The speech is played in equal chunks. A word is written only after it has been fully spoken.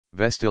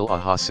Vestil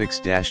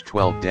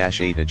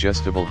AHA-6-12-8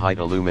 adjustable height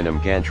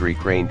aluminum gantry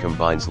crane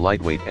combines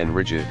lightweight and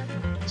rigid,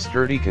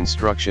 sturdy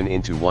construction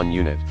into one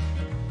unit.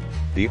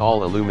 The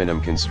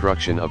all-aluminum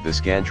construction of this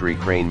gantry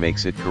crane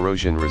makes it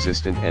corrosion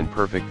resistant and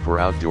perfect for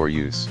outdoor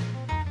use.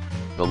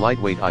 The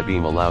lightweight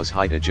I-beam allows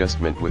height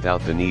adjustment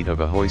without the need of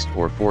a hoist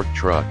or fork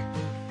truck.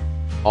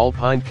 All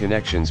pined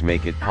connections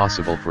make it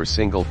possible for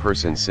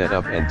single-person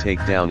setup and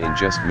takedown in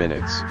just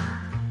minutes.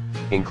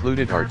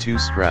 Included are 2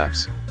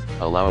 straps,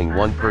 allowing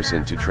one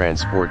person to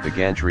transport the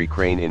gantry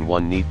crane in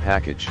one neat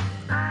package.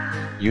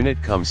 Unit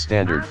comes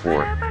standard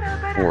for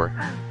 4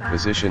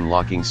 position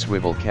locking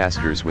swivel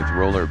casters with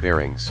roller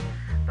bearings.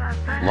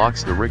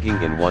 Locks the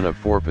rigging in one of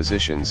 4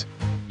 positions.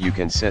 You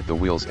can set the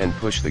wheels and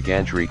push the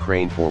gantry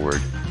crane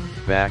forward,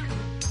 back,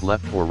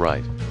 left or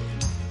right.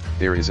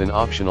 There is an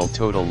optional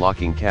total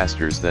locking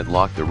casters that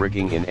lock the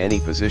rigging in any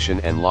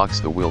position and locks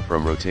the wheel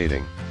from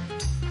rotating.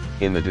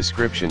 In the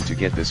description to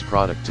get this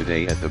product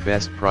today at the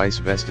best price,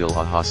 Vestil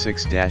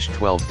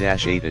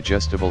AHA-6-12-8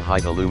 adjustable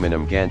height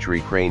aluminum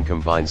gantry crane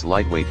combines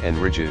lightweight and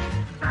rigid,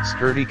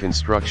 sturdy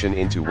construction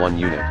into one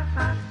unit.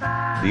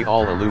 The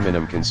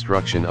all-aluminum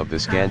construction of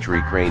this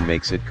gantry crane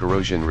makes it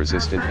corrosion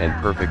resistant and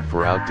perfect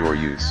for outdoor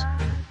use.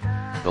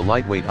 The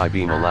lightweight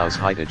I-beam allows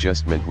height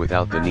adjustment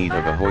without the need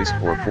of a hoist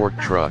or fork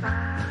truck.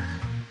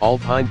 All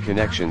pined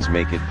connections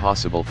make it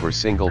possible for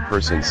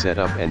single-person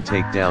setup and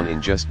takedown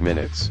in just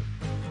minutes.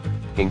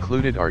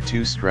 Included are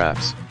 2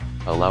 straps,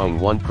 allowing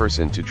one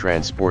person to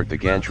transport the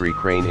gantry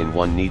crane in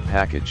one neat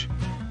package.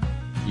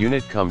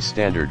 Unit comes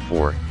standard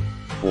for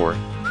 4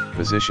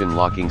 position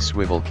locking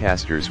swivel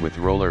casters with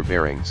roller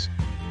bearings.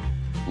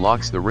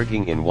 Locks the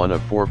rigging in one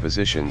of 4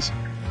 positions.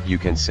 You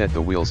can set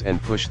the wheels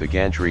and push the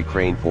gantry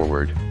crane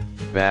forward,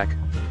 back,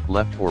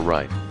 left or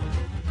right.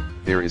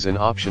 There is an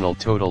optional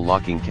total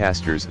locking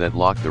casters that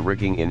lock the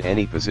rigging in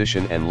any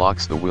position and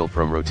locks the wheel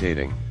from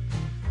rotating.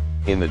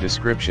 In the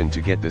description to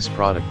get this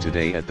product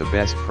today at the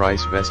best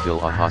price,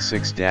 Vestil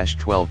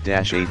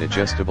AHA-6-12-8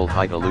 adjustable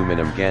height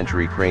aluminum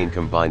gantry crane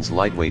combines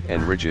lightweight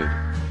and rigid,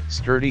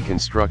 sturdy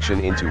construction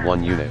into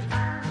one unit.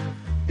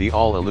 The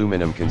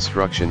all-aluminum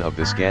construction of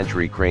this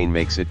gantry crane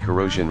makes it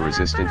corrosion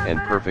resistant and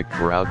perfect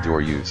for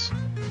outdoor use.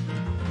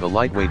 The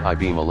lightweight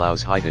I-beam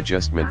allows height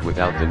adjustment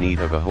without the need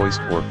of a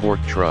hoist or fork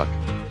truck.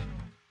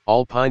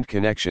 All pined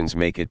connections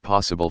make it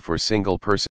possible for single-person